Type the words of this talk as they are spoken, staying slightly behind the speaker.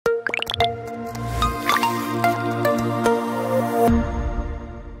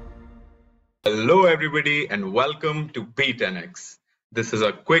everybody, and welcome to B10X. This is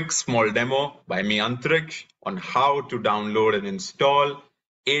a quick small demo by me, Antriksh, on how to download and install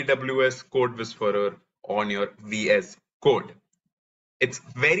AWS CodeWhisperer on your VS Code. It's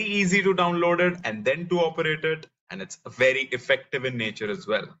very easy to download it and then to operate it, and it's very effective in nature as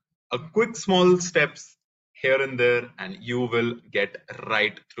well. A quick small steps here and there, and you will get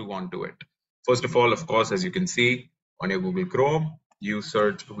right through onto it. First of all, of course, as you can see on your Google Chrome, you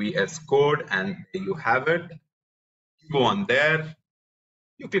search VS Code and there you have it. You go on there,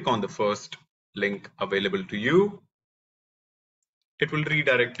 you click on the first link available to you. It will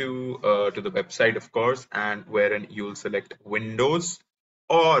redirect you to the website, of course, and wherein you'll select Windows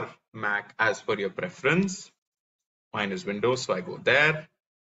or Mac as per your preference. Mine is Windows, so I go there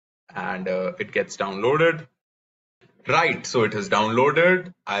and it gets downloaded. Right, so it has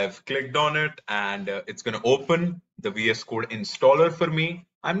downloaded. I've clicked on it and it's going to open the VS Code installer for me.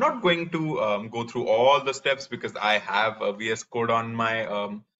 I'm not going to go through all the steps because I have a VS Code on my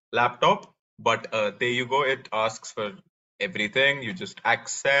laptop, but there you go. It asks for everything. You just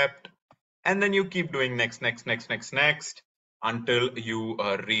accept and then you keep doing next until you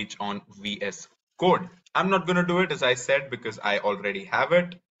reach on VS Code. I'm not going to do it as I said because I already have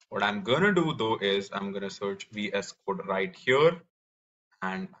it. What I'm going to do though is I'm going to search VS Code right here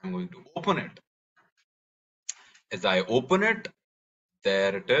and I'm going to open it. As I open it,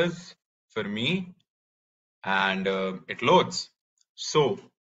 there it is for me and it loads. So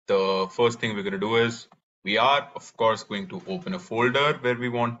the first thing we're going to do is we are of course going to open a folder where we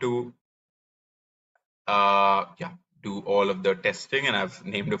want to do all of the testing, and I've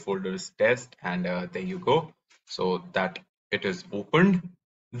named the folder as test, and there you go. So that it is opened.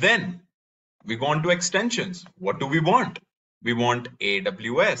 Then we go on to extensions. What do we want? We want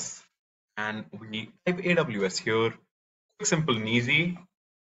AWS, and we type AWS here. Quick, simple, and easy.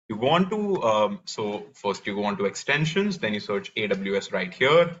 You go on to so first you go on to extensions, then you search AWS right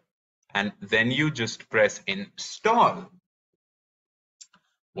here, and then you just press install.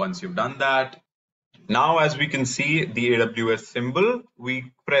 Once you've done that, now as we can see the AWS symbol,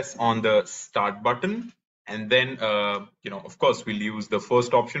 we press on the start button, and then of course we'll use the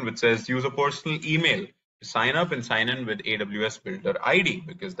first option which says use a personal email to sign up and sign in with AWS Builder ID,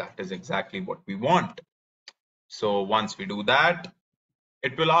 because that is exactly what we want. So once we do that,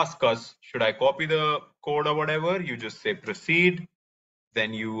 it will ask us, should I copy the code or whatever? You just say proceed.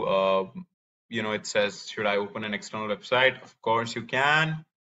 Then you it says, should I open an external website? Of course you can.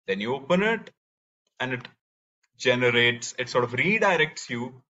 Then you open it and it generates, it sort of redirects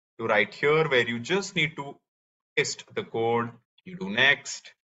you to right here where you just need to paste the code. You do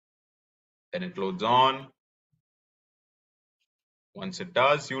next, then it loads on. Once it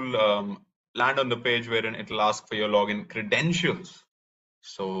does, you'll land on the page wherein it'll ask for your login credentials.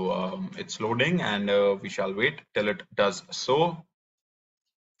 So it's loading, and we shall wait till it does so.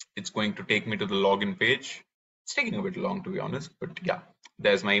 It's going to take me to the login page. It's taking a bit long, to be honest, but yeah,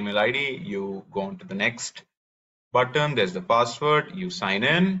 there's my email ID. You go on to the next button, there's the password, you sign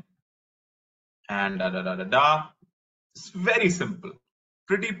in, and It's very simple,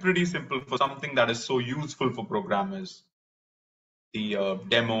 pretty simple for something that is so useful for programmers. The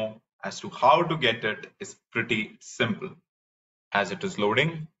demo as to how to get it is pretty simple. As it is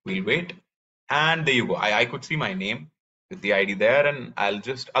loading, we'll wait, and there you go. I could see my name with the ID there, and I'll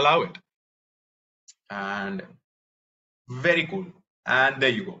just allow it. And very cool. And there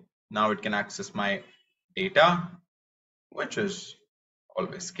you go. Now it can access my data, which is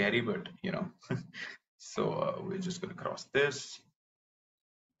always scary, but so we're just going to cross this.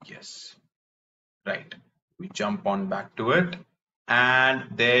 Yes, right. We jump on back to it, and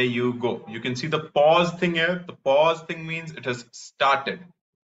there you go. You can see the pause thing here. The pause thing means it has started.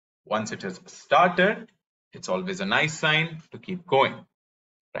 Once it has started, it's always a nice sign to keep going.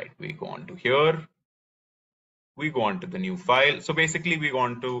 Right, we go on to here. We go on to the new file. So basically we go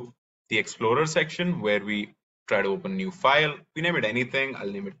on to the Explorer section where we try to open a new file. We name it anything.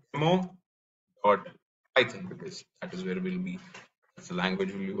 I'll name it demo.python because that is where we'll be. That's the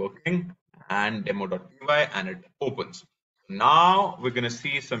language we'll be working, and demo.py, and it opens. Now we're going to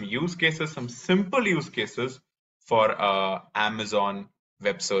see some use cases, some simple use cases for Amazon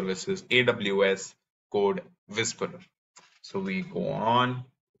Web Services, AWS CodeWhisperer. So we go on.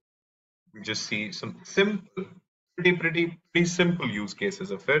 We just see some simple, pretty simple use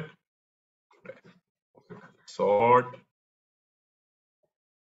cases of it. Sort.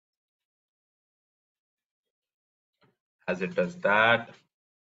 As it does that,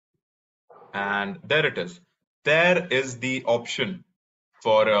 and there it is. There is the option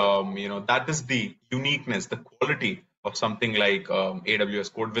for that is the uniqueness, the quality of something like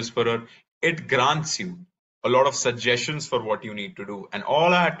AWS CodeWhisperer. it grants you a lot of suggestions for what you need to do. And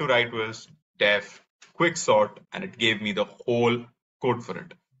all I had to write was def quick sort, and it gave me the whole code for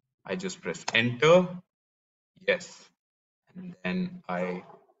it. I just press enter, yes, and then I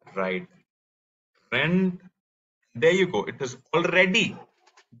write friend. There you go. It has already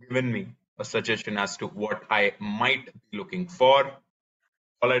given me a suggestion as to what I might be looking for.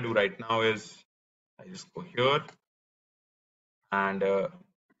 All I do right now is I just go here and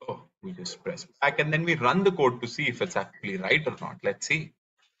we just press back, and then we run the code to see if it's actually right or not. Let's see.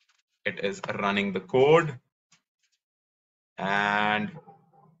 It is running the code, and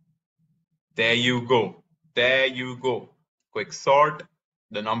there you go. There you go. Quick sort.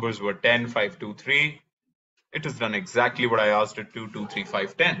 The numbers were 10, 5, 2, 3. It has done exactly what I asked it to, 2, 3,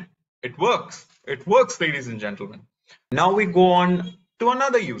 5, 10. It works. It works, ladies and gentlemen. Now we go on to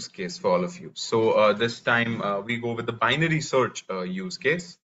another use case for all of you. So this time we go with the binary search use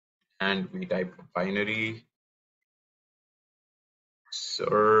case, and we type binary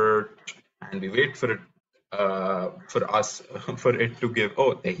search, and we wait for it for us for it to give.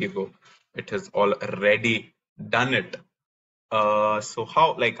 Oh, there you go. It has already done it. So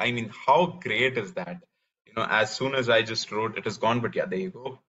how, like, I mean, how great is that? You know, as soon as I just wrote, it is gone. But yeah, there you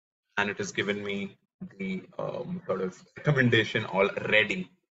go, and it has given me the sort of recommendation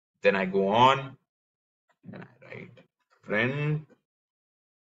already. Then I go on and I write friend,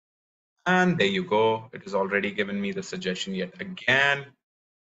 and there you go. It has already given me the suggestion yet again.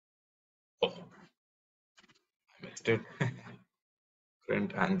 Oh, I missed it.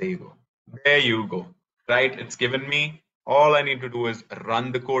 Print, and there you go. There you go. Right? It's given me. All I need to do is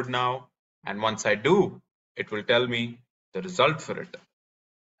run the code now. And once I do, it will tell me the result for it.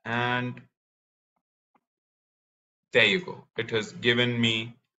 And there you go. It has given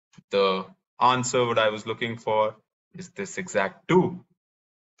me the answer. What I was looking for is this exact 2.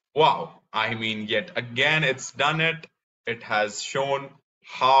 Wow. I mean, yet again, it's done it. It has shown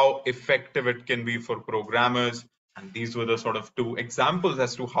how effective it can be for programmers. And these were the sort of 2 examples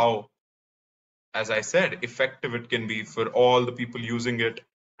as to how, as I said, effective it can be for all the people using it,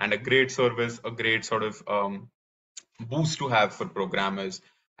 and a great service, a great sort of boost to have for programmers.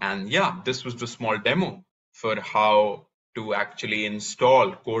 And yeah, this was the small demo for how to actually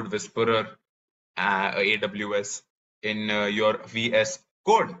install CodeWhisperer AWS in your VS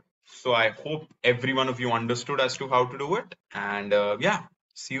Code. So I hope every one of you understood as to how to do it. And yeah,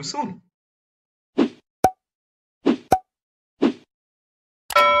 see you soon.